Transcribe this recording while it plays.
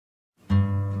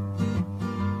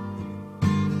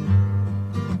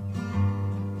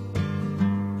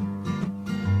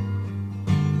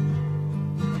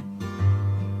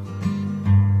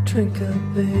Drink up,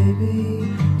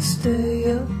 baby, stay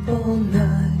up all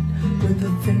night with the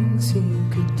things you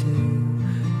could do.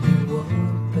 You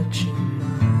won't, but you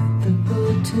might. The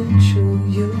potential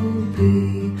you'll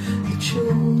be that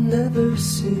you'll never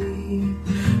see.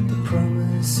 The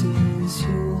promises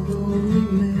you'll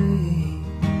only make.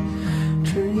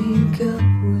 Drink up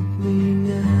with me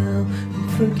now and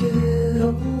forget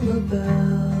all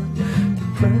about the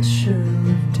pressure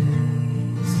of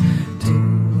days. Do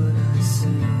what I say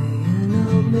and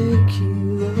I'll make you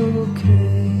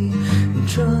okay and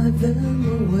drive them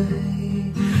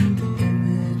away, the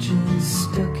images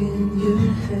stuck in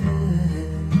your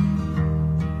head.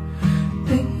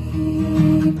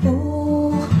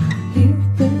 People you've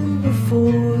been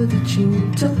before that you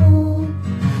don't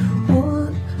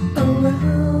want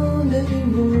around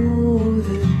anymore,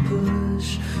 that push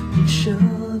and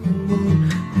shove and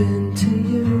won't bend to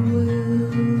your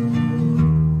will.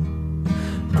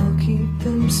 I'll keep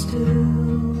them still.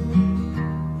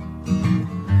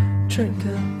 Drink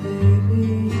up,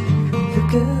 baby,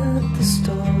 look at the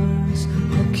stars,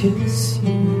 I'll kiss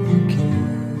you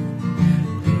again.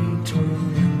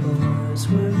 Between the bars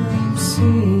where I'm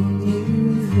seeing you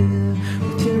there,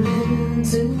 with your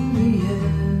hands in the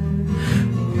air,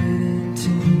 waiting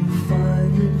to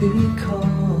finally be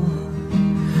caught.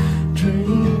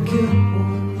 Drink up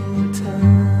one more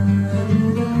time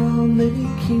and I'll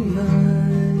make you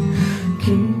mine,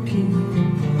 keep you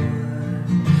apart,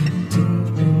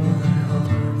 deep in my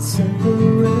heart,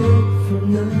 separate from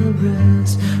the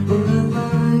rest, where I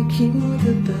like you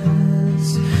the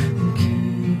best, and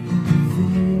keep the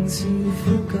things you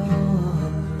forgot.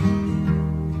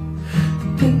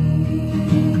 The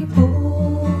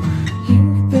people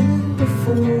you've been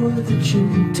before that you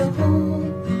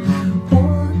don't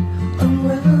want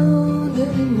around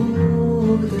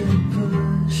anymore, that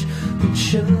push and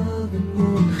shove and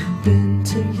won't bend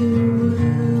to your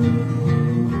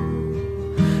will.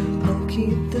 I'll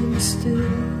keep them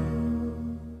still.